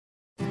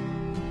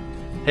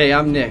Hey,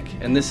 I'm Nick,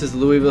 and this is the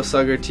Louisville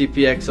Slugger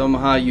TPX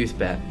Omaha Youth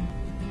Bat.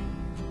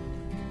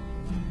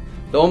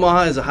 The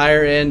Omaha is a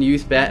higher-end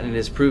youth bat and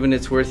has proven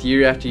its worth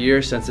year after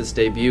year since its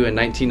debut in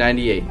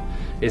 1998.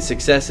 Its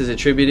success is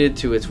attributed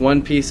to its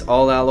one-piece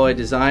all-alloy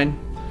design.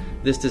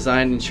 This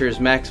design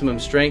ensures maximum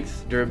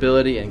strength,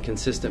 durability, and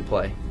consistent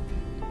play.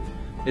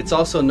 It's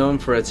also known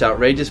for its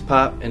outrageous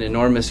pop and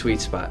enormous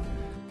sweet spot.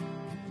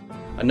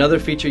 Another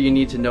feature you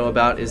need to know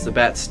about is the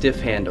bat's stiff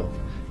handle.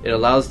 It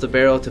allows the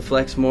barrel to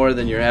flex more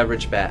than your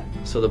average bat,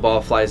 so the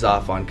ball flies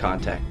off on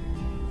contact.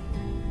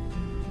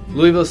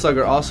 Louisville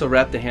Slugger also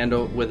wrapped the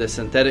handle with a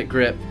synthetic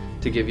grip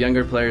to give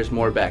younger players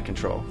more bat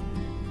control.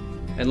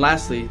 And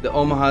lastly, the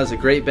Omaha is a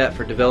great bat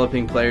for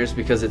developing players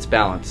because it's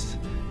balanced.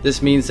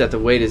 This means that the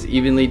weight is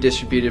evenly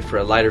distributed for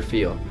a lighter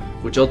feel,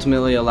 which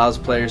ultimately allows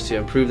players to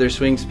improve their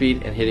swing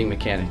speed and hitting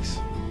mechanics.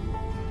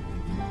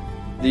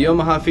 The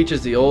Omaha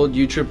features the old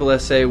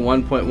USSSA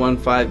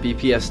 1.15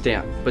 BPS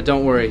stamp, but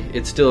don't worry,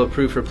 it's still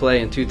approved for play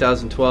in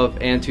 2012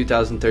 and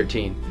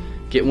 2013.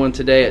 Get one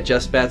today at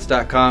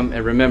JustBats.com,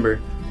 and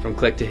remember, from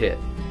click to hit.